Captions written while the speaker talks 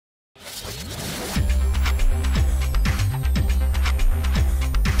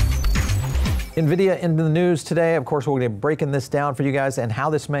Nvidia in the news today. Of course, we're going to be breaking this down for you guys and how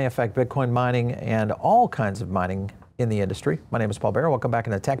this may affect Bitcoin mining and all kinds of mining in the industry. My name is Paul Bear. Welcome back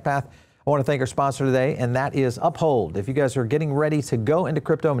into Tech Path. I want to thank our sponsor today, and that is Uphold. If you guys are getting ready to go into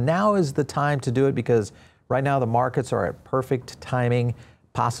crypto, now is the time to do it because right now the markets are at perfect timing,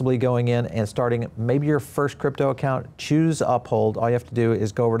 possibly going in and starting maybe your first crypto account. Choose Uphold. All you have to do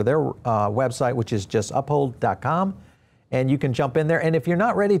is go over to their website, which is just uphold.com. And you can jump in there. And if you're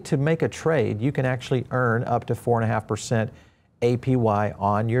not ready to make a trade, you can actually earn up to 4.5% APY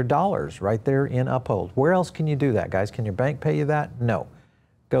on your dollars right there in Uphold. Where else can you do that, guys? Can your bank pay you that? No.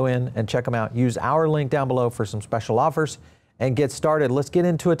 Go in and check them out. Use our link down below for some special offers and get started. Let's get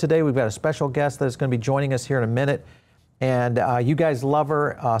into it today. We've got a special guest that's going to be joining us here in a minute. And you guys love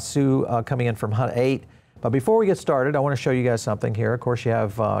her, Sue, coming in from Hut 8. But before we get started, I want to show you guys something here. Of course, you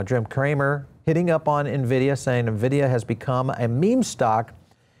have Jim Cramer hitting up on Nvidia, saying Nvidia has become a meme stock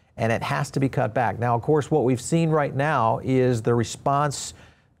and it has to be cut back. Now, of course, what we've seen right now is the response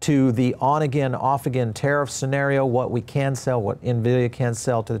to the on-again, off-again tariff scenario, what we can sell, what Nvidia can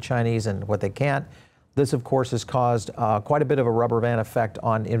sell to the Chinese and what they can't. This, of course, has caused quite a bit of a rubber band effect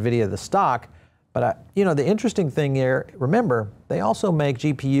on Nvidia, the stock. But, you know, the interesting thing here, remember, they also make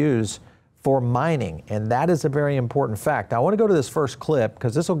GPUs for mining, and that is a very important fact. Now, I want to go to this first clip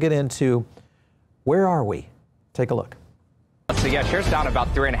because this will get into where are we? Take a look. So yeah, shares down about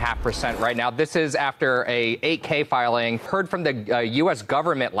 3.5% right now. This is after a 8K filing. Heard from the U.S.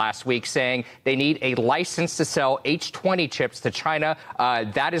 government last week saying they need a license to sell H20 chips to China.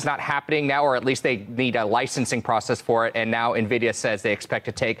 That is not happening now, or at least they need a licensing process for it. And now Nvidia says they expect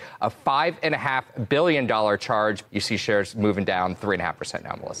to take a $5.5 billion charge. You see shares moving down 3.5%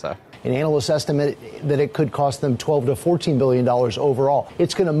 now, Melissa. An analyst estimate that it could cost them $12 to $14 billion overall.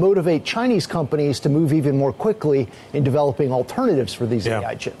 It's going to motivate Chinese companies to move even more quickly in developing alternatives for these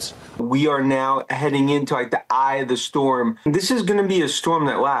AI chips. We are now heading into like the eye of the storm. This is going to be a storm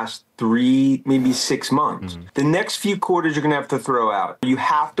that lasts 3, maybe 6 months. The next few quarters you're going to have to throw out. You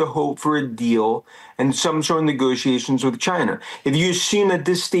have to hope for a deal and some sort of negotiations with China. If you assume that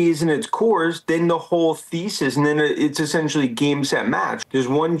this stays in its course, then the whole thesis, and then it's essentially game, set, match. There's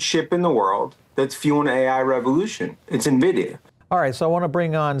one chip in the world that's fueling the AI revolution. It's Nvidia. All right, so I want to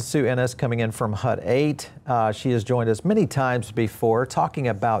bring on Sue Ennis coming in from Hut 8. She has joined us many times before talking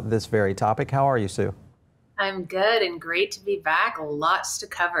about this very topic. How are you, Sue? I'm good and great to be back. Lots to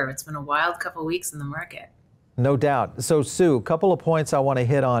cover. It's been a wild couple weeks in the market. No doubt. So, Sue, a couple of points I want to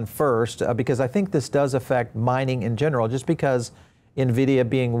hit on first, because I think this does affect mining in general, just because Nvidia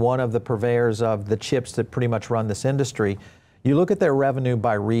being one of the purveyors of the chips that pretty much run this industry. You look at their revenue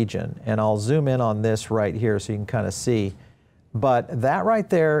by region, and I'll zoom in on this right here so you can kind of see. But that right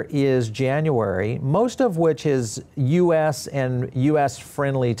there is January, most of which is U.S. and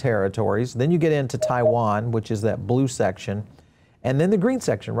U.S.-friendly territories. Then you get into Taiwan, which is that blue section. And then the green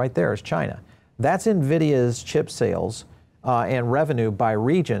section right there is China. That's NVIDIA's chip sales and revenue by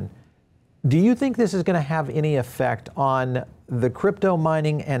region. Do you think this is going to have any effect on the crypto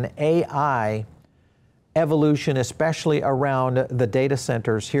mining and AI evolution, especially around the data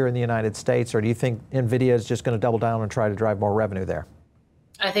centers here in the United States, or do you think NVIDIA is just going to double down and try to drive more revenue there?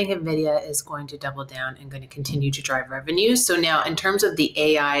 I think NVIDIA is going to double down and going to continue to drive revenue. So now in terms of the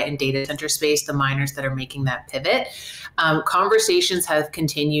AI and data center space, the miners that are making that pivot, conversations have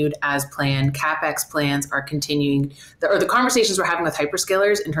continued as planned. CapEx plans are continuing, or the conversations we're having with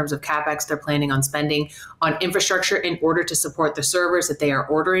hyperscalers in terms of CapEx they're planning on spending on infrastructure in order to support the servers that they are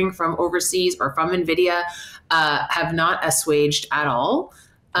ordering from overseas or from NVIDIA have not assuaged at all.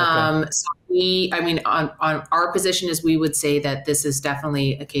 Okay. So on our position is we would say that this is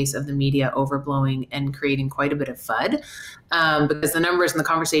definitely a case of the media overblowing and creating quite a bit of FUD because the numbers and the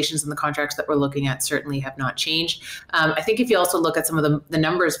conversations and the contracts that we're looking at certainly have not changed. I think if you also look at some of the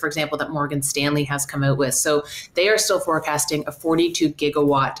numbers, for example, that Morgan Stanley has come out with, so they are still forecasting a 42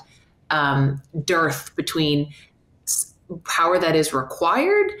 gigawatt dearth between power that is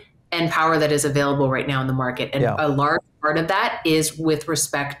required and power that is available right now in the market. And a large part of that is with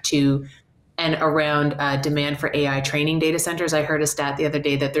respect to and around demand for AI training data centers. I heard a stat the other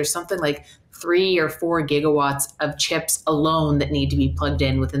day that there's something like 3 or 4 gigawatts of chips alone that need to be plugged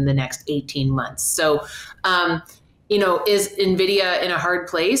in within the next 18 months. So, you know, is NVIDIA in a hard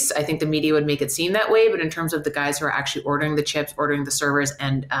place? I think the media would make it seem that way. But in terms of the guys who are actually ordering the chips, ordering the servers,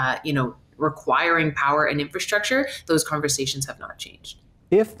 and, you know, requiring power and infrastructure, those conversations have not changed.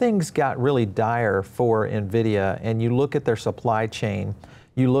 If things got really dire for NVIDIA and you look at their supply chain,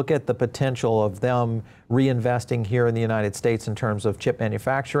 you look at the potential of them reinvesting here in the United States in terms of chip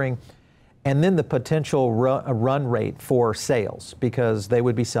manufacturing, and then the potential run rate for sales, because they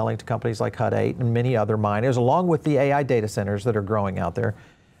would be selling to companies like Hut 8 and many other miners, along with the AI data centers that are growing out there.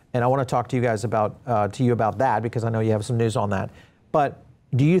 And I want to talk to you guys about that, because I know you have some news on that. But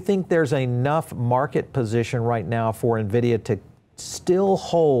do you think there's enough market position right now for NVIDIA to still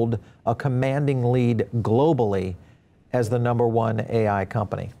hold a commanding lead globally as the #1 AI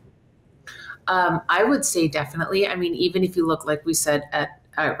company? I would say definitely. I mean, even if you look, like we said, at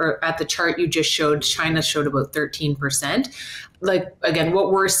the chart you just showed, China showed about 13%. Like, again,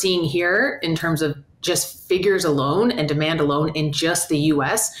 what we're seeing here in terms of just figures alone and demand alone in just the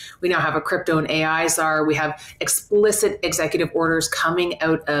US, we now have a crypto and AI czar. We have explicit executive orders coming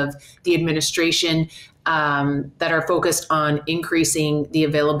out of the administration that are focused on increasing the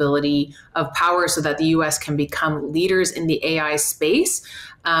availability of power so that the US can become leaders in the AI space.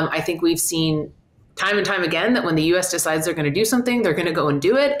 I think we've seen time and time again that when the US decides they're going to do something, they're going to go and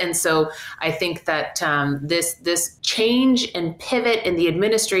do it. And so I think that this change and pivot in the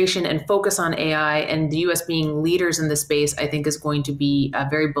administration and focus on AI and the US being leaders in the space, I think is going to be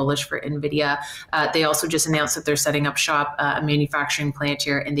very bullish for NVIDIA. They also just announced that they're setting up shop, a manufacturing plant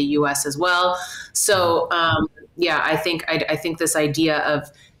here in the US as well. So yeah, I think this idea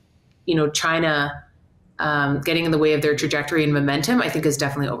of, China getting in the way of their trajectory and momentum, I think is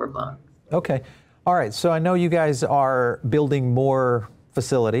definitely overblown. Okay. All right, so I know you guys are building more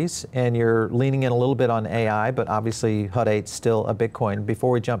facilities and you're leaning in a little bit on AI, but obviously Hut 8's still a Bitcoin.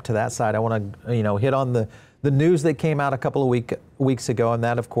 Before we jump to that side, I want to hit on the news that came out a couple of weeks ago, and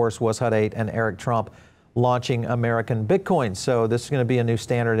that of course was Hut 8 and Eric Trump launching American Bitcoin. So this is going to be a new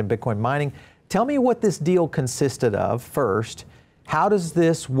standard in Bitcoin mining. Tell me what this deal consisted of first. How does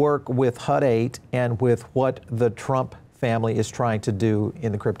this work with Hut 8 and with what the Trump family is trying to do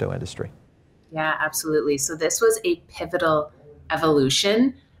in the crypto industry? Yeah, absolutely. So this was a pivotal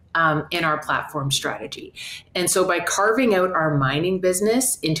evolution in our platform strategy. And so by carving out our mining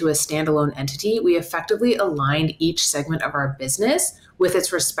business into a standalone entity, we effectively aligned each segment of our business with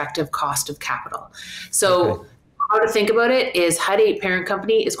its respective cost of capital. So how to think about it is Hut 8 parent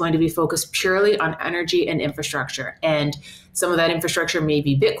company is going to be focused purely on energy and infrastructure. And some of that infrastructure may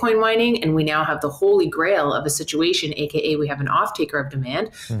be Bitcoin mining, and we now have the holy grail of a situation, AKA we have an off-taker of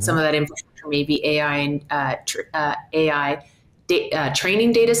demand. Some of that infrastructure may be AI and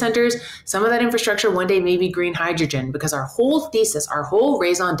training data centers. Some of that infrastructure one day may be green hydrogen, because our whole thesis, our whole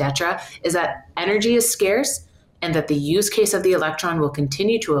raison d'etre is that energy is scarce and that the use case of the electron will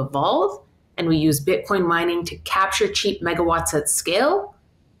continue to evolve. And we use Bitcoin mining to capture cheap megawatts at scale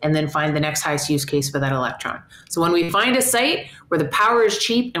and then find the next highest use case for that electron. So when we find a site where the power is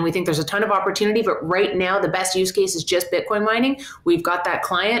cheap and we think there's a ton of opportunity, but right now the best use case is just Bitcoin mining, we've got that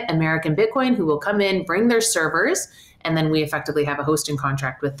client, American Bitcoin, who will come in, bring their servers, and then we effectively have a hosting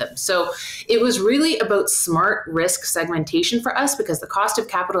contract with them. So it was really about smart risk segmentation for us, because the cost of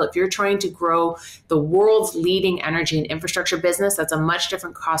capital, if you're trying to grow the world's leading energy and infrastructure business, that's a much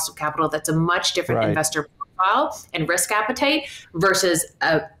different cost of capital. That's a much different investor profile and risk appetite versus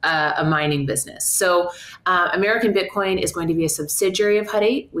a mining business. So American Bitcoin is going to be a subsidiary of Hut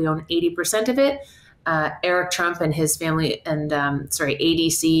 8. We own 80% of it. Eric Trump and his family and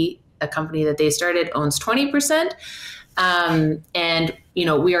ADC, a company that they started, owns 20%. And,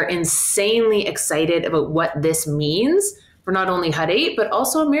 we are insanely excited about what this means for not only Hut 8, but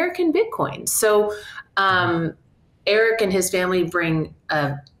also American Bitcoin. So Eric and his family bring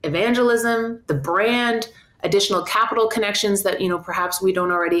evangelism, the brand, additional capital connections that, perhaps we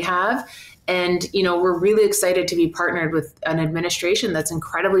don't already have. And, we're really excited to be partnered with an administration that's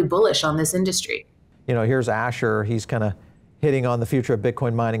incredibly bullish on this industry. Here's Asher. He's kind of hitting on the future of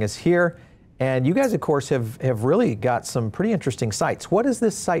Bitcoin mining is here. And you guys, of course, have really got some pretty interesting sites. What is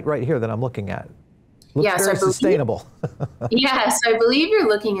this site right here that I'm looking at? Looks very sustainable. Yes, I believe you're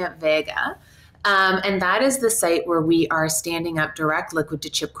looking at Vega. And that is the site where we are standing up direct liquid to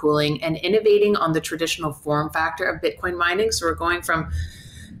chip cooling and innovating on the traditional form factor of Bitcoin mining. So we're going from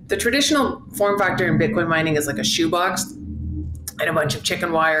the traditional form factor in Bitcoin mining is like a shoebox and a bunch of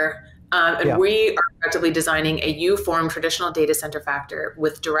chicken wire. We are effectively designing a U-form traditional data center factor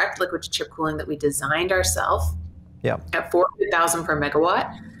with direct liquid to chip cooling that we designed ourselves at 400,000 per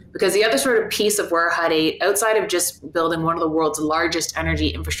megawatt. Because the other sort of piece of where Hut 8, outside of just building one of the world's largest energy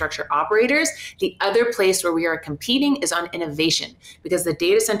infrastructure operators, the other place where we are competing is on innovation, because the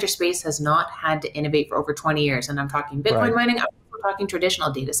data center space has not had to innovate for over 20 years. And I'm talking Bitcoin mining, I'm talking traditional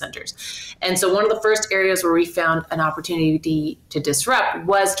data centers. And so one of the first areas where we found an opportunity to disrupt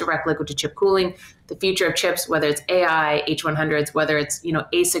was direct liquid to chip cooling. The future of chips, whether it's AI, H100s, whether it's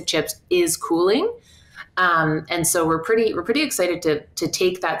ASIC chips, is cooling. And so we're pretty excited to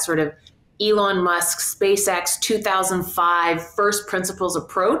take that sort of Elon Musk's SpaceX 2005 first principles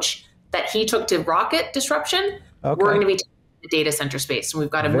approach that he took to rocket disruption, we're going to be taking the data center space. And we've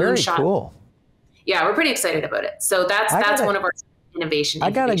got a moonshot. Very cool. Yeah, we're pretty excited about it. So that's one of our innovation.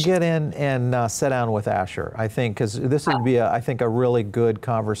 I got to get in and sit down with Asher, I think, because this would be, I think, a really good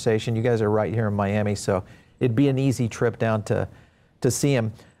conversation. You guys are right here in Miami, so it'd be an easy trip down to see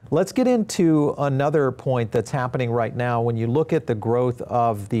him. Let's get into another point that's happening right now. When you look at the growth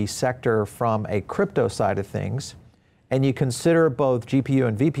of the sector from a crypto side of things, and you consider both GPU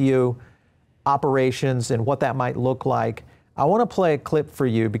and VPU operations and what that might look like, I want to play a clip for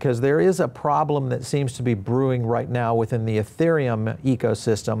you because there is a problem that seems to be brewing right now within the Ethereum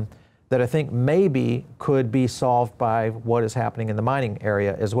ecosystem that I think maybe could be solved by what is happening in the mining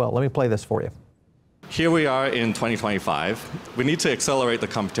area as well. Let me play this for you. Here we are in 2025. We need to accelerate the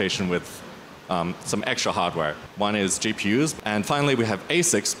computation with some extra hardware. One is GPUs, and finally we have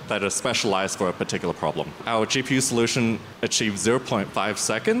ASICs that are specialized for a particular problem. Our GPU solution achieved 0.5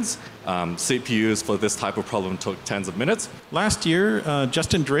 seconds. CPUs for this type of problem took tens of minutes. Last year,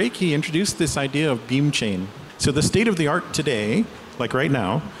 Justin Drake, he introduced this idea of beam chain. So the state of the art today, like right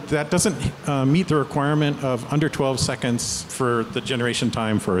now, that doesn't meet the requirement of under 12 seconds for the generation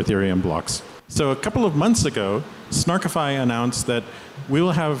time for Ethereum blocks. So a couple of months ago, Snarkify announced that we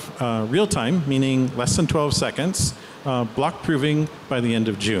will have real time, meaning less than 12 seconds, block proving by the end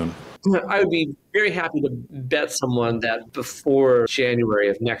of June. I would be very happy to bet someone that before January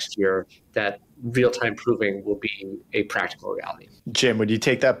of next year, that real-time proving will be a practical reality. Jim, would you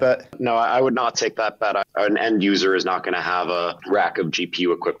take that bet? No, I would not take that bet. An end user is not going to have a rack of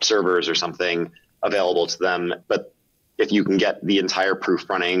GPU-equipped servers or something available to them. But if you can get the entire proof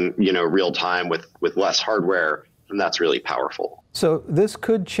running, real time with less hardware, then that's really powerful. So this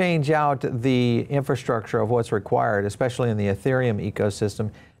could change out the infrastructure of what's required, especially in the Ethereum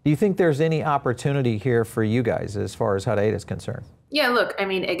ecosystem. Do you think there's any opportunity here for you guys as far as Hut 8 is concerned? Yeah, look, I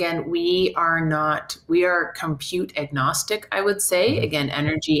mean, again, we are compute agnostic, I would say. Mm-hmm. Again,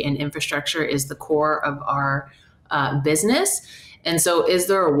 energy and infrastructure is the core of our business. And so is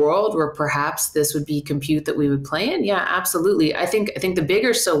there a world where perhaps this would be compute that we would play in? Yeah, absolutely. I think the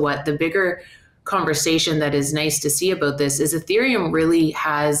bigger the bigger conversation that is nice to see about this is Ethereum really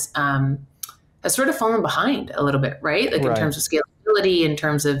has sort of fallen behind a little bit, right? Like in terms of scalability, in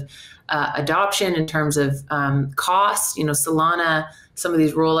terms of adoption, in terms of cost. Solana, some of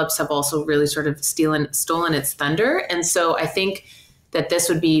these roll-ups have also really sort of stolen its thunder. And so I think that this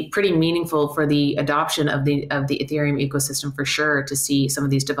would be pretty meaningful for the adoption of the Ethereum ecosystem for sure, to see some of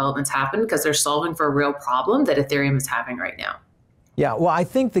these developments happen, because they're solving for a real problem that Ethereum is having right now. Yeah, well, I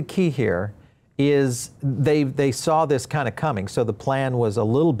think the key here is they saw this kind of coming, so the plan was a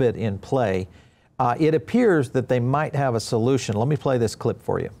little bit in play. It appears that they might have a solution. Let me play this clip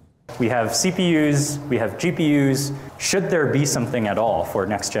for you. We have CPUs, we have GPUs. Should there be something at all for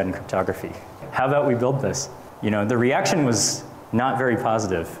next-gen cryptography? How about we build this? The reaction was not very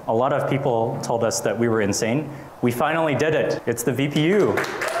positive. A lot of people told us that we were insane. We finally did it. It's the VPU.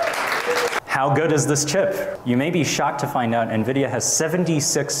 How good is this chip? You may be shocked to find out Nvidia has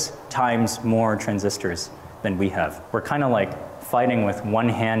 76 times more transistors than we have. We're kind of like fighting with one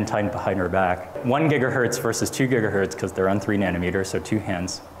hand tied behind our back. 1 gigahertz versus 2 gigahertz because they're on 3 nanometers, so 2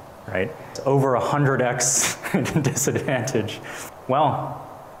 hands, right? It's over 100x disadvantage. Well,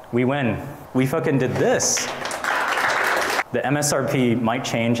 we win. We fucking did this. The MSRP might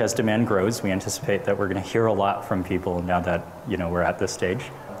change as demand grows. We anticipate that we're going to hear a lot from people now that we're at this stage.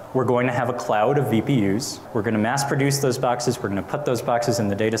 We're going to have a cloud of VPUs. We're going to mass produce those boxes. We're going to put those boxes in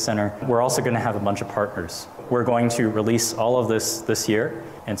the data center. We're also going to have a bunch of partners. We're going to release all of this year.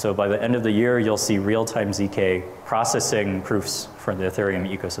 And so by the end of the year, you'll see real-time ZK processing proofs for the Ethereum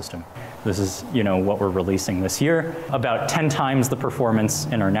ecosystem. This is what we're releasing this year. About 10 times the performance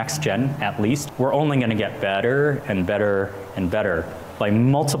in our next gen, at least. We're only going to get better and better and better by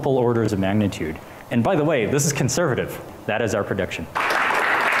multiple orders of magnitude. And by the way, this is conservative. That is our prediction.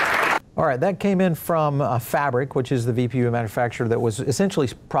 All right, that came in from Fabric, which is the VPU manufacturer that was essentially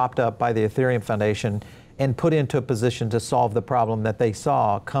propped up by the Ethereum Foundation and put into a position to solve the problem that they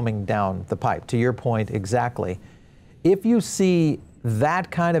saw coming down the pipe. To your point, exactly. If you see that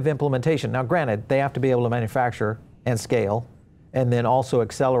kind of implementation, now granted, they have to be able to manufacture and scale, and then also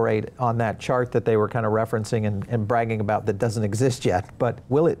accelerate on that chart that they were kind of referencing and bragging about that doesn't exist yet, but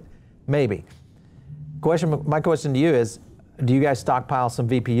will it? Maybe. My question to you is, do you guys stockpile some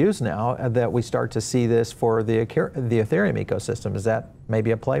VPUs now that we start to see this for the Ethereum ecosystem? Is that maybe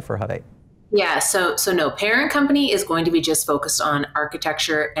a play for Hut 8? Yeah, so no, parent company is going to be just focused on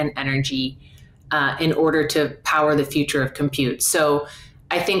architecture and energy in order to power the future of compute. So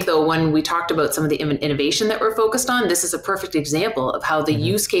I think, though, when we talked about some of the innovation that we're focused on, this is a perfect example of how the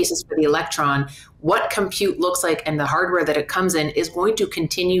use cases for the electron, what compute looks like, and the hardware that it comes in is going to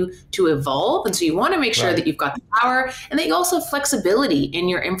continue to evolve. And so you want to make sure that you've got the power and that you also have flexibility in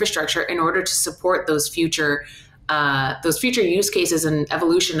your infrastructure in order to support those future use cases and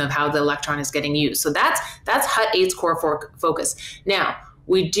evolution of how the electron is getting used. So that's Hut 8's core focus. Now,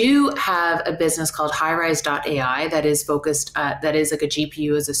 we do have a business called highrise.ai that is focused, that is like a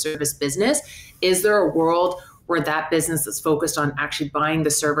GPU as a service business. Is there a world where that business is focused on actually buying the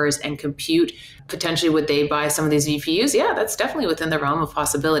servers and compute? Potentially, would they buy some of these VPUs? Yeah, that's definitely within the realm of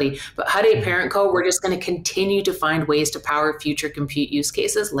possibility. But Hut 8 Parent Co., we're just going to continue to find ways to power future compute use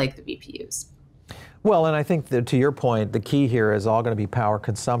cases like the VPUs. Well, and I think that to your point, the key here is all going to be power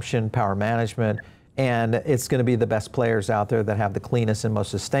consumption, power management, and it's going to be the best players out there that have the cleanest and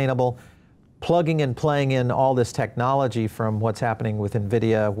most sustainable. Plugging and playing in all this technology from what's happening with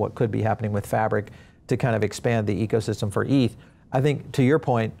Nvidia, what could be happening with Fabric to kind of expand the ecosystem for ETH. I think to your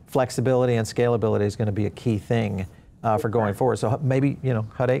point, flexibility and scalability is going to be a key thing for going forward. So maybe,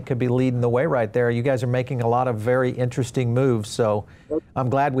 Hut 8 could be leading the way right there. You guys are making a lot of very interesting moves, so I'm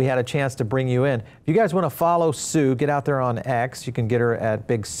glad we had a chance to bring you in. If you guys want to follow Sue, get out there on X. You can get her at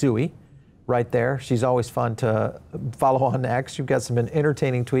Big Suey right there. She's always fun to follow on X. You've got some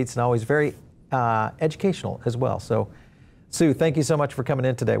entertaining tweets and always very educational as well. So Sue, thank you so much for coming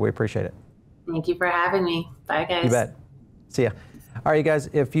in today. We appreciate it. Thank you for having me. Bye, guys. You bet. See ya. All right, you guys,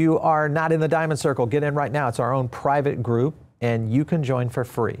 if you are not in the Diamond Circle, get in right now. It's our own private group, and you can join for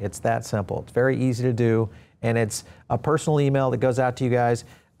free. It's that simple. It's very easy to do, and it's a personal email that goes out to you guys.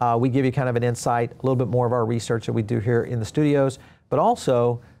 We give you kind of an insight, a little bit more of our research that we do here in the studios, but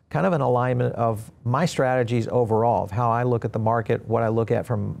also kind of an alignment of my strategies overall, of how I look at the market, what I look at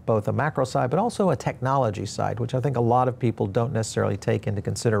from both a macro side, but also a technology side, which I think a lot of people don't necessarily take into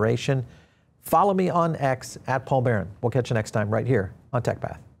consideration. Follow me on X at Paul Barron. We'll catch you next time right here on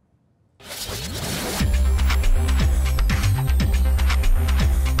TechPath.